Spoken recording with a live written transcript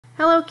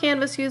Hello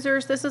Canvas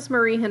users, this is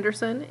Marie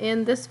Henderson.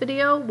 In this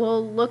video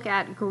we'll look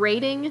at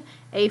grading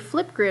a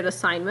Flipgrid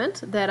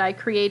assignment that I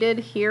created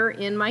here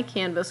in my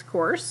Canvas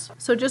course.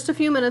 So just a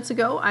few minutes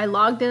ago I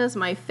logged in as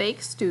my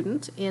fake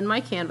student in my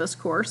Canvas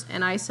course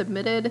and I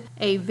submitted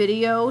a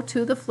video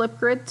to the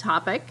Flipgrid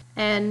topic,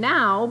 and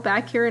now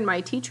back here in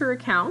my teacher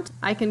account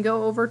I can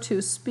go over to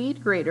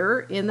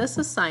Speedgrader in this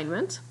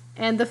assignment.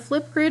 And the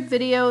Flipgrid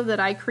video that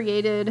I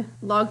created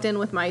logged in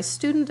with my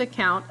student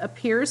account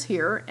appears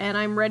here, and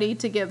I'm ready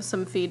to give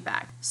some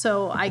feedback.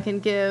 So I can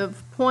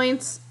give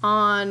points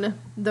on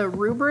the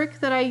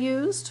rubric that I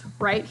used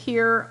right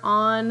here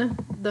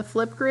on the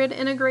Flipgrid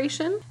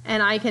integration,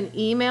 and I can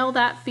email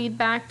that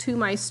feedback to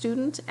my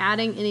student,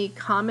 adding any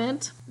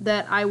comment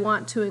that I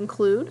want to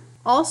include.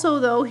 Also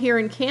though, here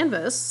in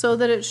Canvas, so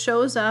that it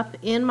shows up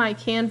in my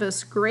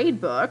Canvas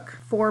gradebook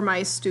for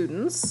my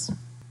students,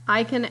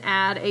 I can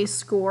add a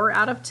score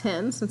out of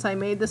 10 since I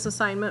made this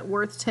assignment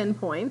worth 10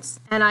 points,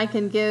 and I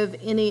can give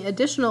any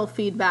additional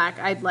feedback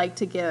I'd like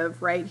to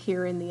give right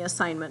here in the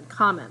assignment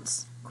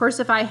comments. Of course,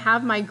 if I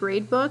have my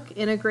gradebook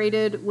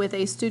integrated with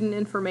a student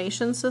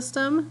information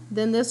system,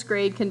 then this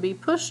grade can be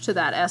pushed to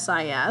that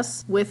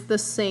SIS with the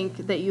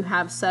sync that you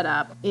have set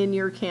up in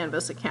your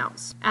Canvas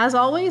accounts. As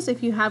always,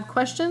 if you have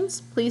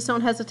questions, please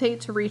don't hesitate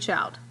to reach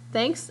out.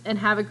 Thanks and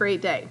have a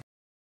great day.